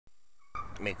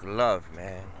Make love,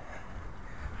 man.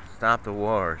 Stop the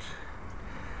wars.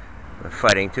 We're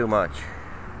fighting too much.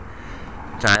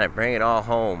 Time to bring it all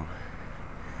home.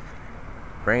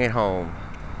 Bring it home.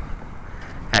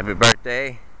 Happy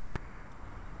birthday,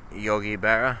 Yogi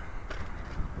Berra.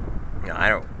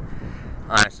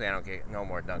 Honestly, I don't get no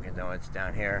more Dunkin' Donuts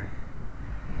down here.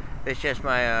 It's just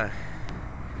my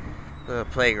little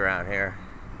playground here.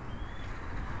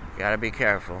 Gotta be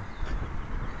careful.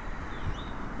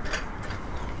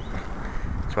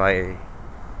 That's why you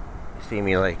see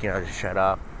me just shut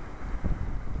up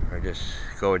or just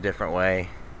go a different way.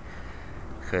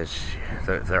 Because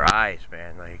their eyes,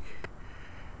 man,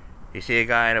 you see a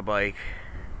guy on a bike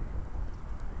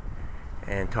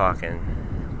and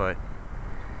talking, but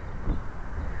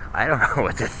I don't know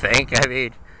what to think. I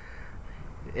mean,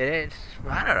 I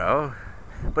don't know,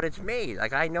 but it's me.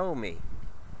 I know me,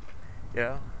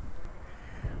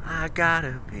 I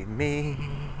gotta be me.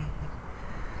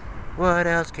 What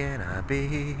else can I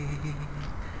be?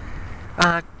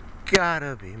 I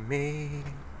gotta be me.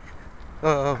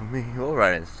 Oh, me. We'll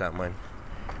run into someone.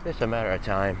 It's a matter of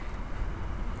time.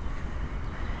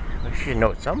 We should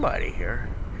know somebody here.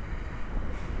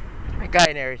 That guy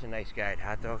in there is a nice guy at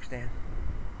hot dog stand.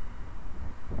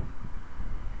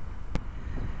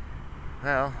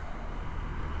 Well,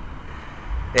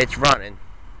 it's running.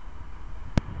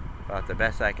 About the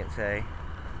best I can say.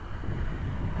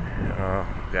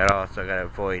 Also got to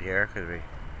avoid here because we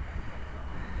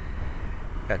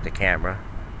got the camera.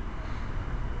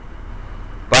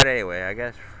 But anyway, I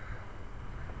guess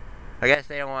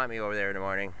they don't want me over there in the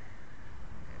morning.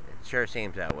 It sure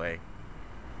seems that way.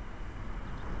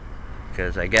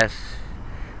 Because I guess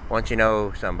once you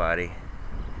know somebody,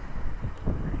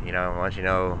 once you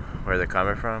know where they're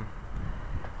coming from,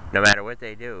 no matter what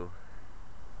they do,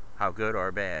 how good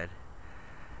or bad,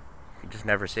 you just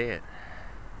never see it.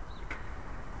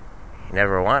 You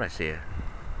never want to see it.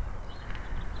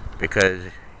 Because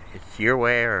it's your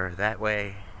way or that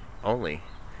way only.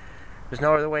 There's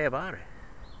no other way about it.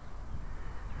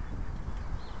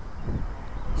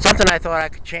 Something I thought I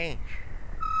could change.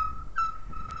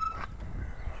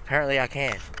 Apparently I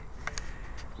can't.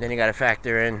 Then you gotta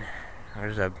factor in,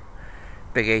 there's a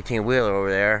big 18-wheeler over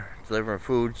there delivering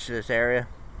food to this area.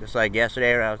 Just like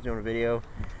yesterday when I was doing a video,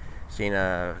 seen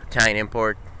a Italian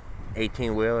import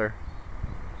 18-wheeler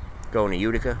going to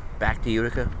Utica, back to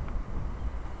Utica.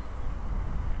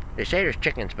 They say there's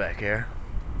chickens back here.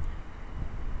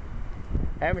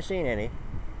 I haven't seen any.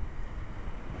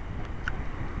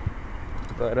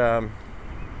 But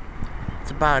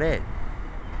that's about it.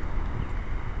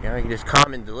 You can just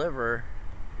come and deliver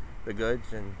the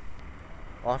goods and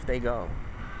off they go.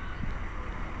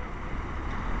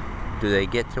 Do they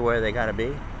get to where they gotta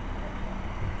be?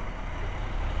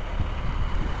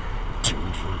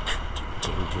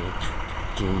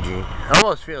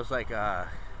 Almost feels like a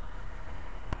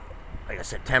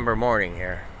September morning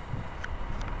here.